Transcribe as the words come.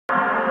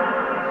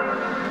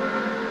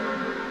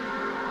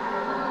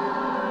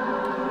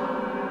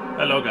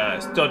Hello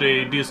guys,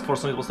 today disc for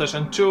Sony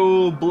PlayStation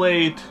 2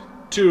 Blade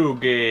 2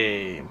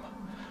 game.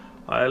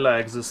 I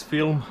like this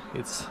film,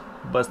 it's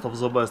best of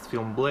the best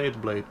film Blade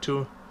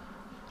 2.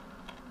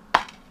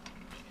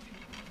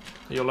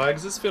 You like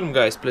this film,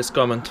 guys? Please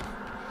comment.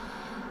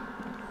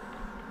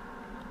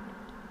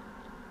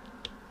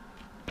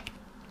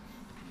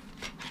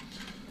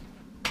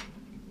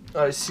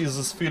 I see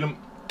this film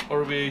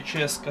or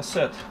VHS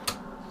cassette.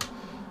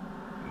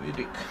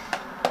 Vidic.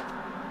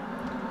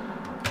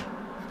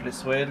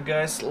 Please wait,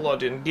 guys,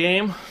 loading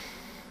game.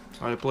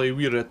 I play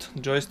weird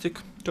joystick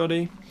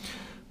today.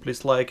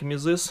 Please like me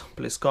this,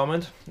 please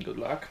comment. Good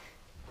luck.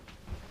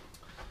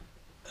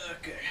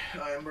 Okay,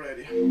 I am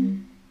ready.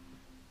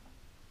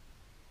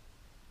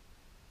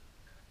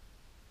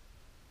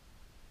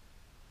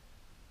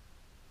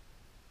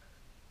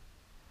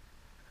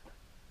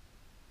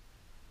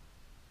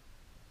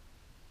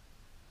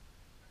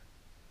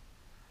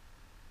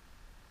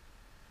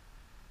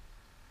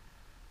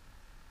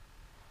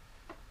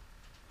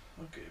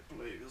 Okay,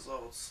 play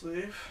without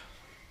save.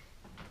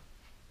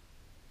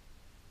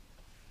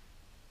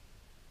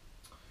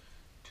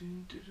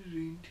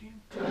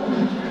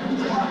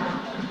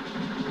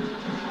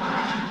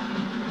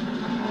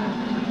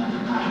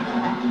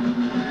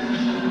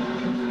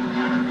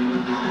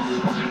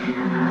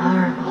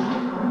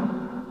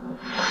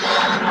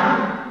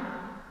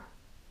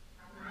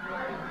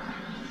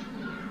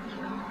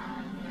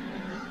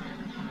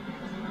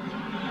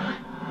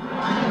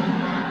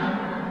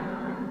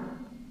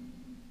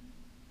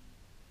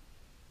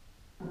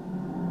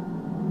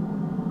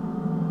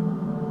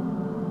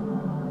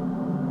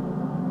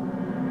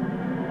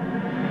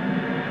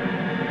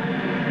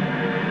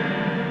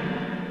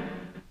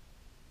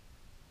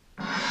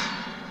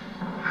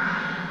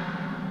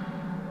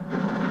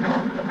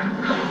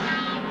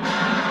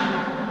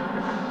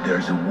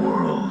 There's a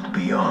world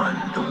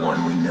beyond the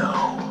one we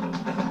know,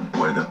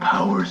 where the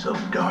powers of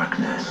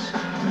darkness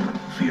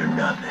fear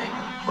nothing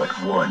but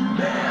one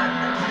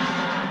man.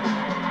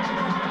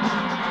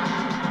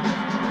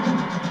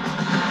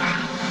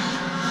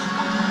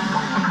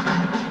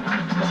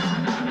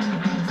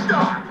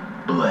 Stop!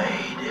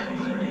 Blade.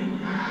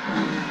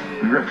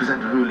 We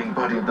represent the ruling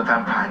body of the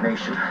vampire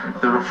nation.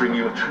 They're offering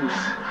you a truce.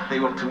 They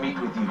want to meet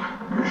with you.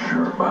 You're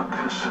sure about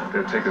this?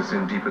 They'll take us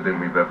in deeper than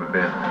we've ever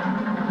been.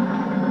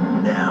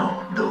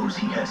 Now, those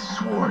he has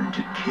sworn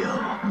to kill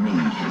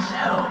need his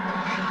help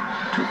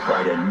to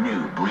fight a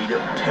new breed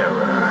of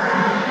terror.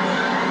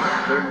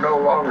 They're no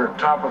longer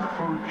top of the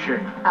food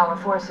chain. Our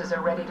forces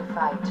are ready to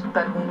fight,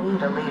 but we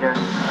need a leader.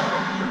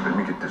 Let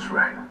me get this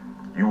right.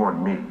 You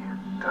want me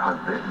to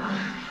hunt them?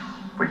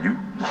 For you?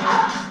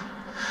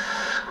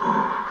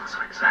 Ooh, so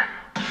exciting.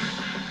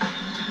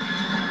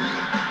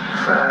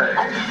 5,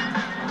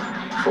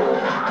 4,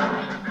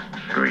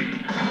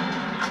 3,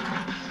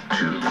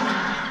 2,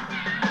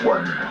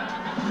 1.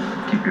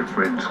 Keep your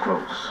friends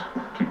close.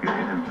 Keep your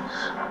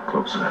enemies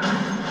closer.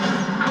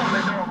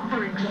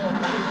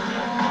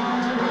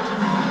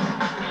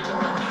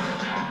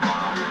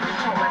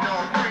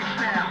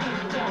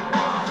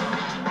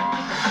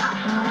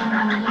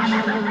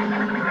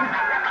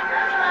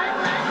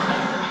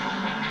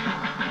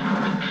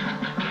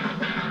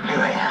 Here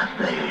I am,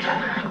 Blade.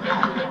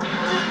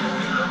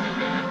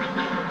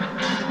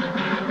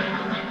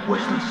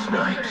 Wesley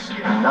Snipes.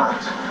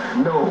 Not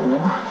know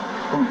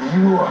who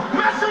you are.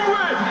 Messing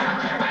with!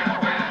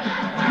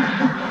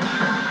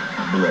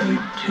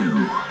 Blade 2.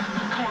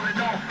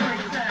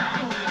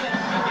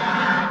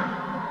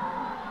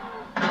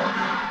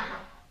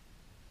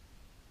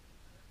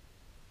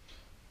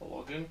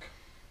 Loading.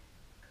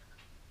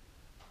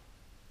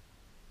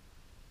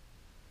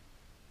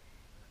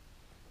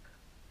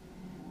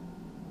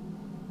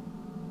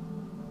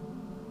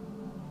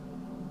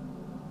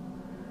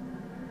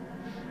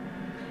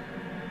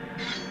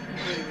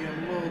 Play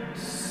game load,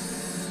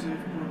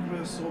 save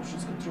progress,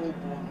 options, control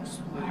bonus,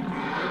 play game.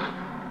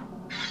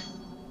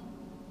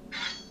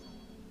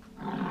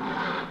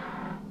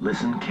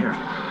 Listen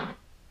carefully.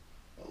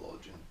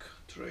 Loading,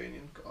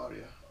 training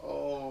area.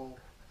 Oh.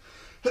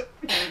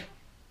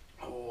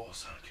 Oh,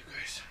 thank you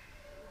guys.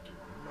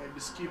 Maybe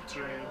skip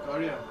training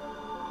area.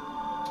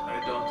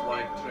 I don't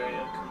like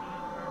training.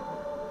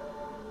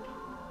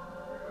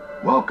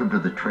 Welcome to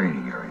the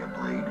training area,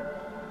 Blade.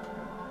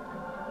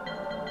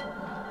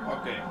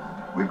 Okay.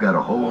 We've got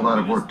a whole lot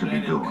of One work to be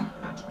minute doing.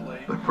 Let's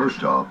play. But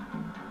first off,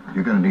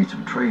 you're gonna need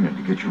some training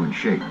to get you in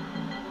shape.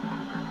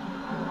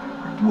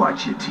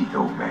 Watch your teeth,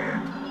 old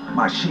man.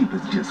 My shape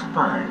is just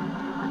fine.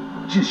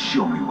 Just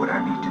show me what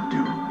I need to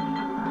do.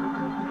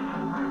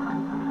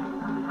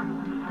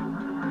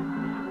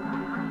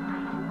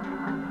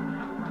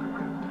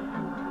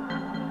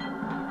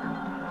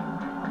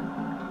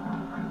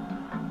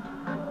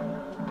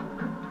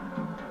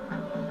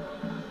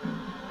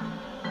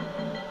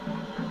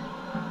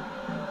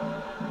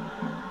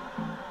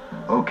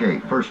 Okay,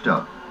 first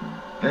up,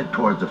 head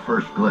towards the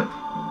first glyph.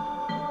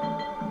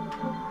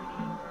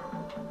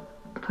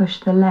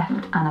 Push the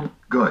left and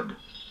Good.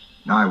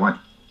 Now I want...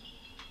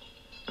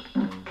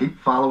 Keep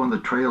following the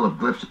trail of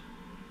glyphs.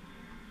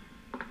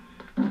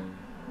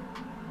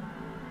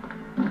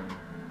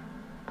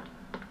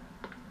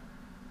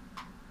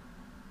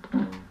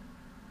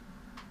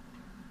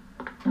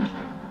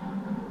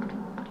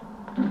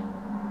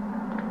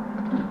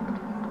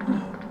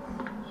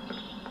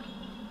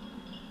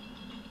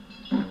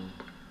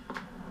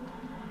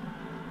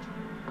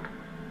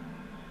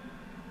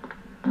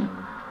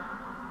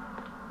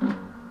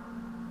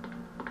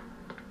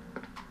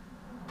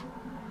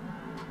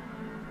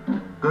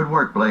 Good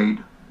work,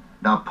 Blade.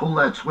 Now pull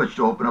that switch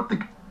to open up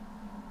the...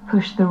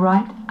 Push the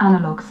right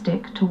analog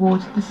stick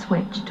towards the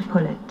switch to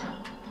pull it.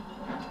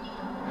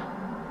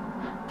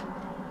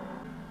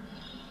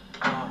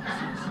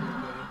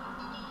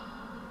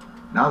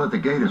 Now that the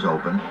gate is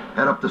open,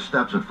 head up the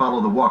steps and follow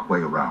the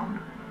walkway around.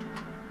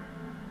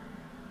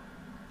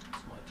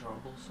 It's my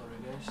trouble, sorry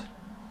guys.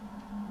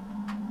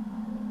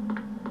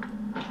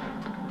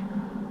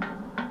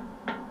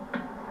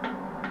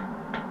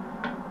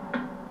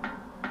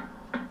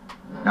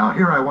 Now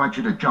here I want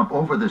you to jump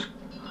over this...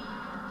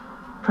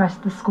 Press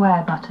the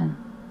square button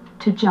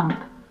to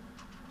jump.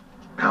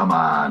 Come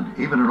on,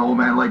 even an old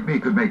man like me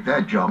could make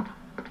that jump.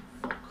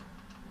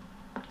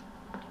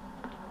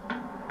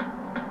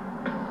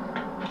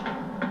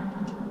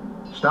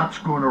 Stop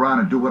screwing around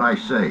and do what I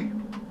say.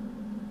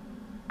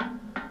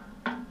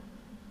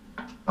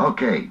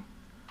 Okay.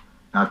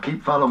 Now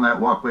keep following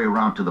that walkway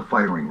around to the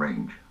firing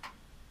range.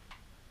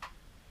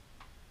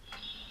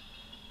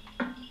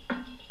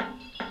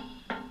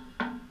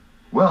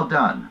 Well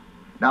done.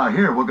 Now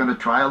here we're going to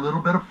try a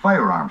little bit of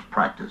firearms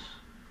practice.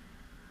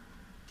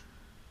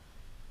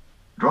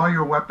 Draw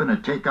your weapon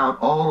and take out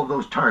all of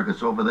those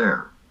targets over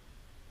there.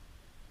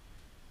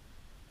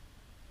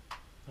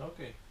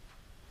 Okay.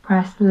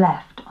 Press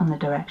left on the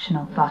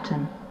directional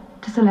button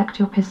to select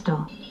your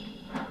pistol.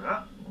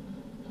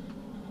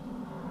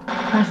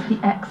 Press the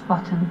X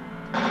button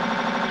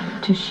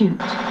to shoot.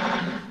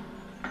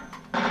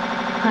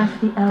 Press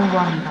the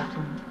L1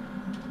 button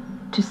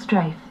to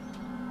strafe.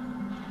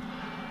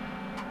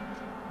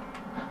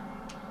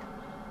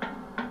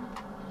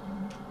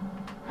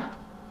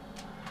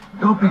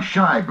 Don't be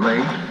shy,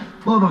 Blade.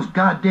 Blow those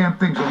goddamn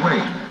things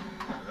away.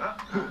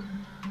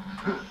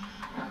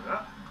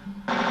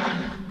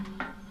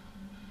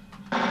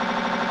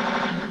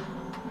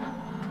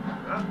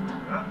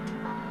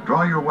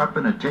 Draw your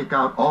weapon and take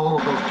out all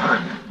of those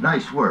targets.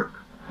 Nice work.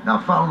 Now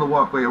follow the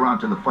walkway around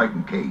to the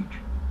fighting cage.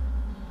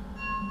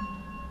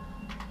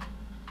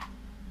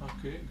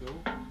 Okay, go.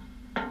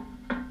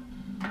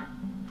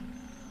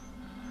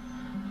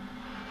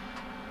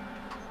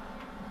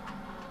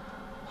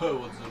 Oh,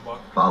 what's the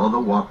bug? Follow the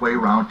walkway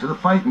around to the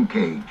fighting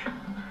cage.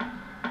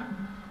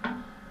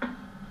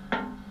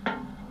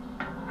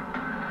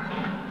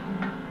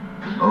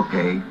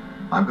 Okay,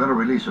 I'm gonna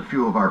release a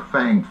few of our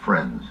Fang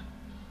friends.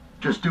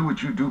 Just do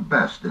what you do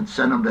best and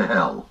send them to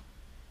hell.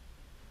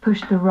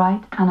 Push the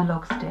right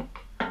analog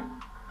stick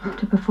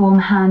to perform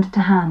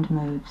hand-to-hand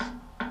moves.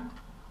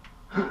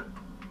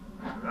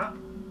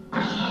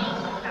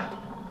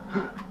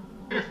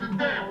 It's the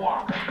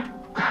Daywalker.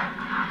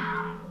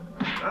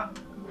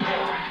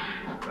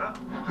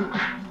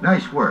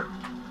 Nice work.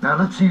 Now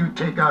let's see you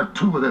take out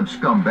 2 of them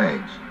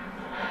scumbags.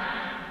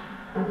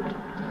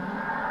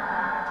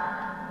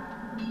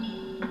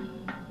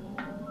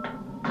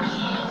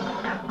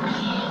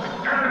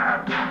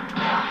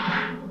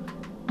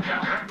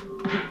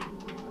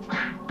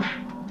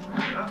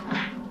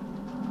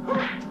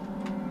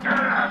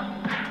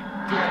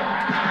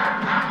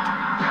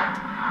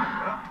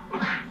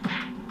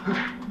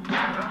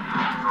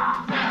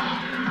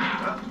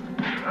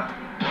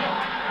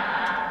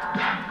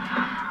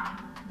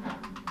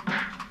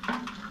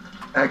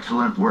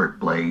 Excellent work,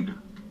 Blade.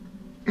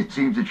 It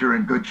seems that you're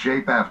in good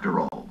shape after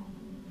all.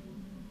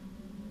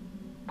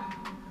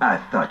 I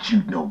thought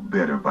you'd know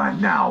better by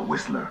now,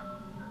 Whistler.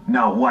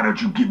 Now why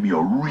don't you give me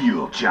a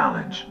real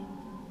challenge?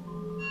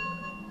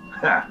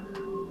 Ha!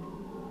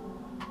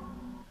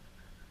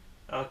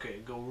 Okay,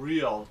 go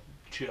real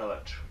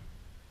challenge.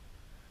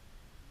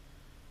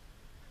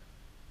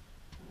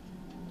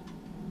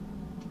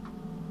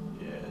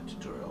 Yeah,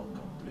 tutorial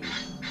complete.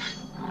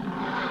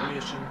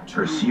 Mission 2.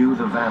 Pursue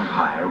the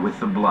vampire with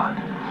the blood.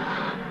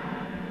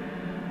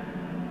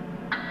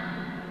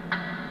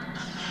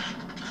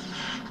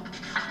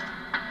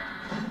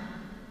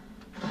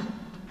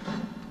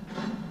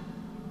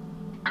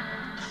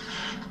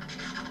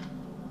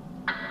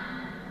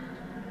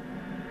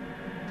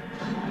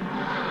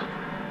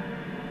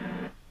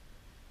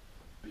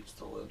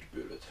 Pistol and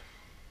bullet.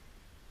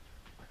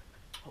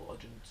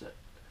 Legend Z.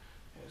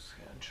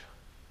 Exchange.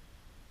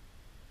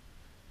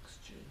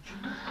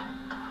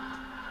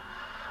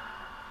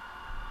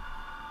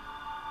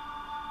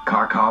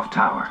 Kharkov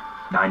Tower,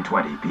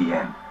 9:20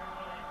 p.m.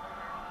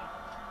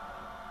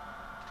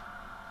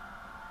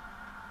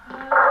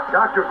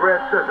 Dr.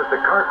 Grant says that the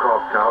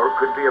Kharkov Tower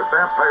could be a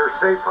vampire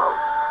safe house.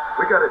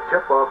 We got a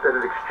tip-off that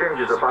an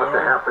exchange is about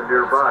to happen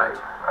nearby.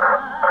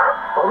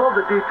 Although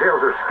the details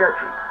are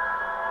sketchy,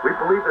 we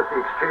believe that the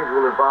exchange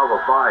will involve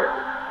a vial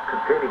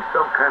containing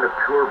some kind of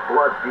pure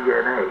blood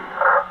DNA.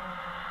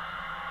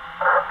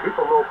 Keep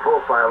a low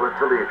profile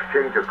until the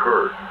exchange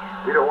occurs.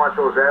 We don't want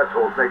those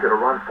assholes making a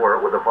run for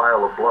it with a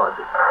vial of blood.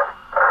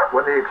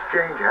 When the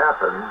exchange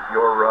happens,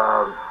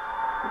 you're,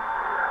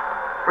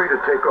 free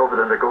to take over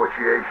the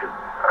negotiations.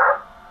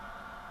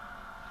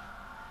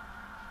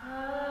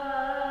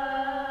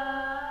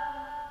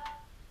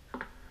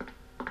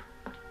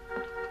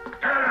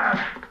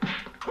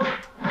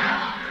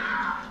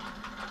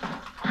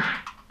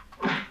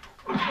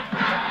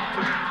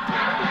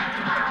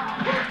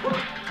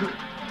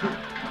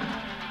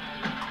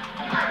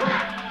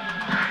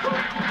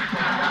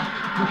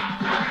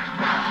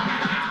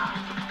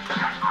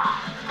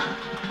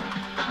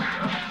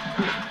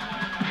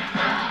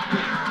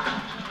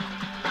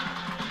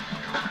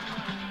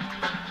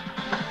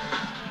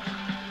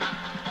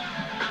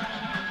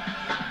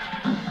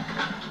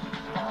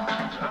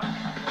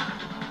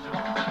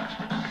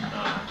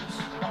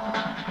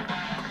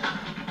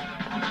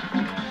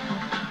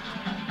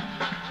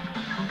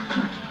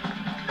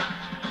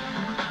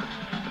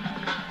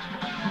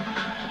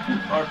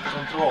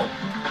 control.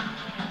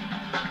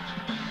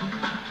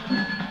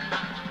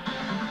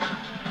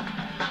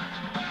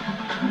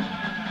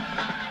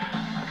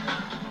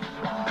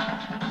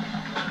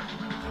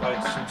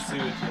 Height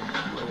sensitivity,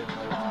 very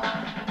high.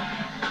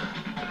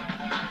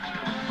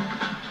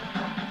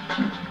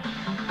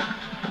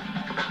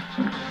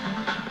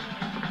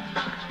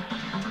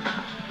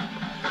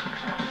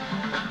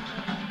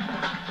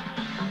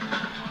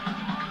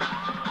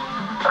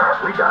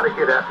 We gotta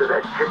get after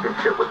that chicken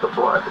shit with the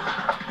blood.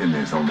 Then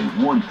there's only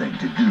one thing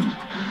to do.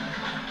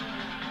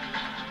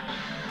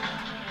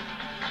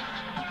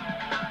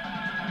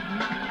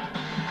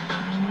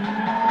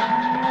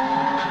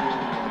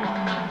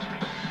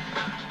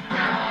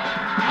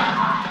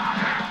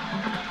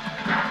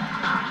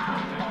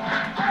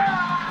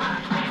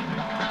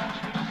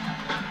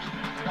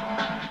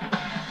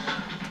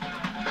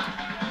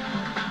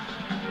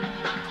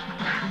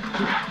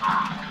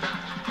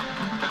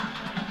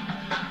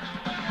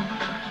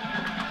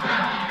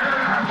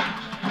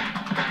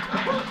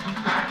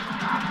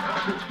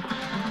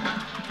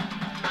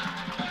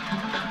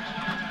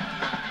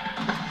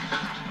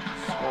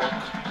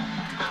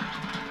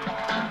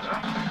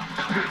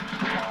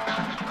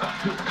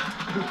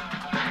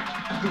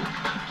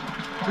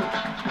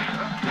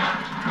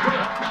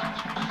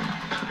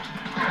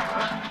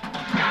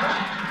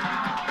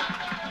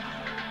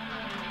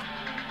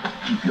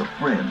 Keep your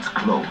friends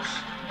close.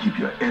 Keep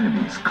your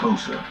enemies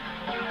closer.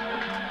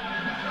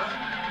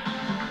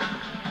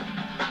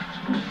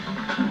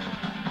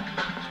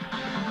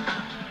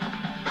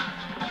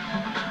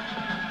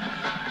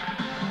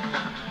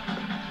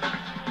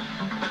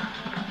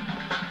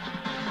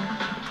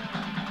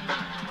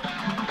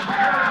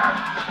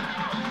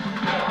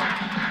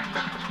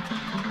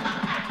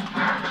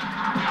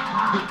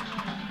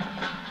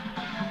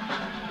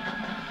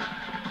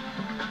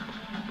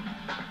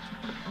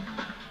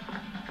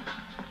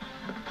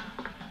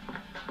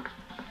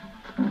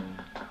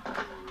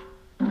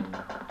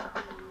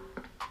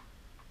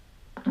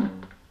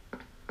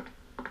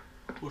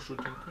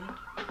 Shooting me.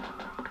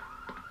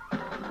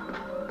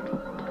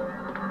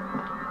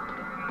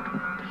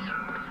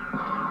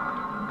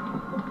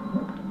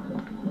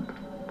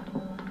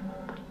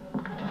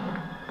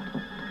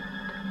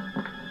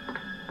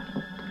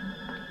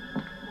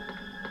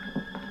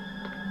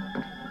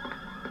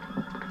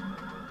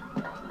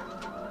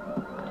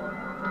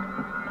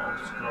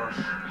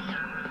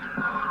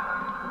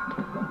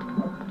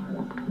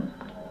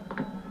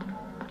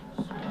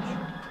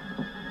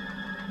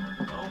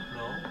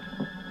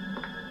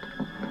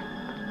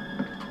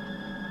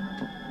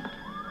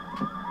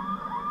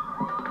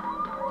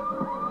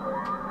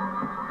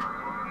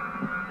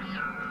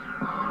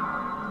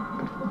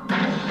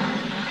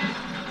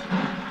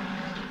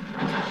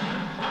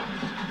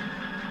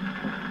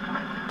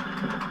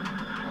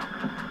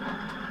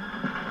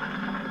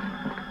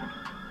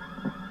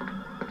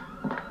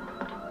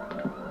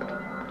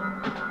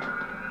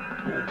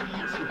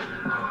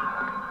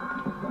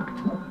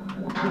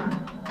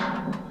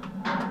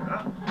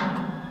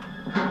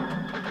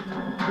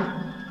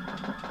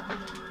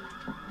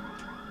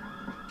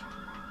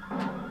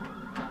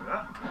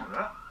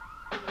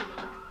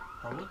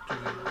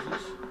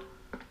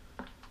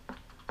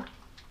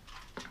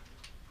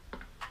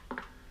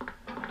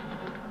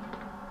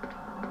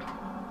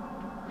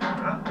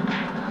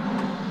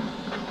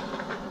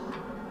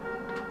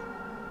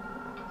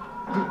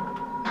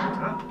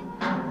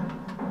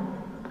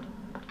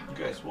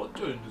 Guys, what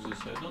tune is this?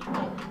 I don't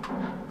know.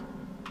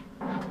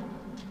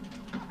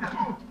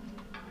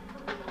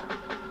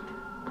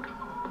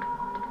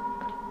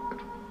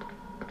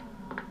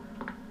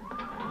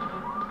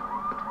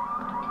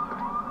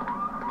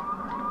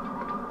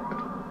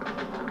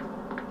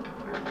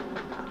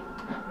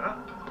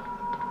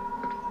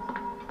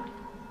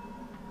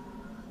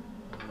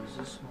 Is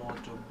this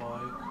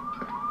motorbike?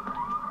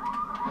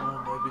 Oh,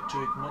 maybe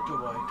take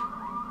motorbike.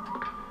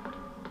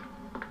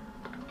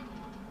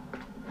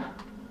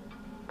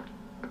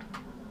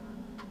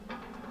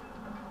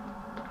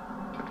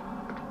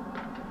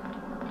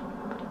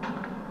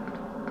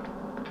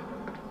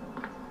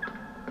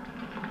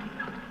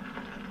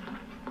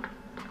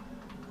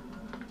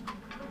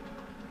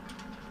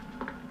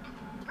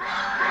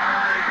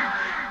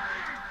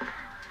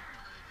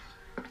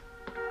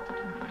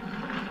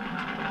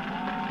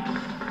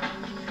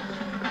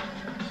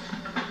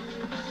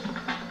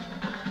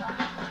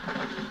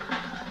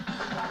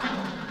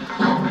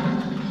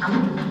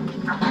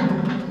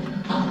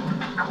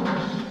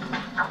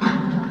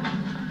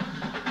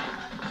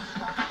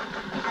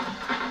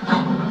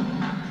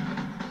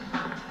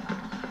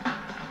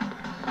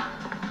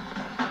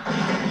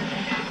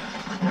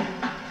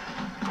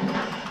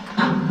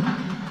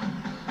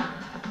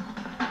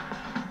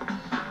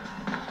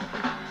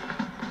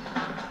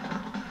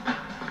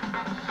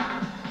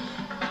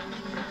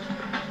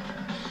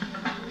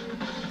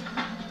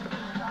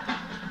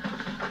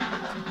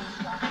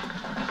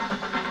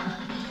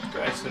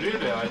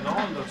 Really, I don't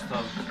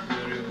understand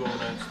where you go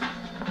next.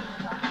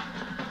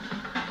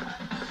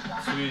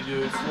 This video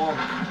is long,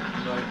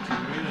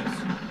 19 minutes.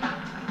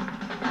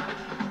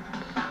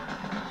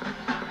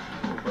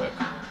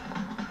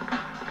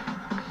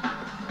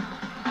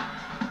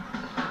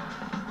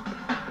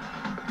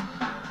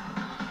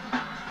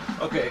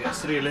 Okay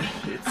guys, really,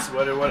 it's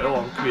very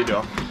long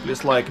video.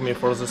 Please like me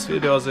for this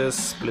video,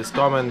 please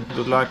comment,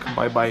 good luck,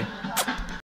 bye bye.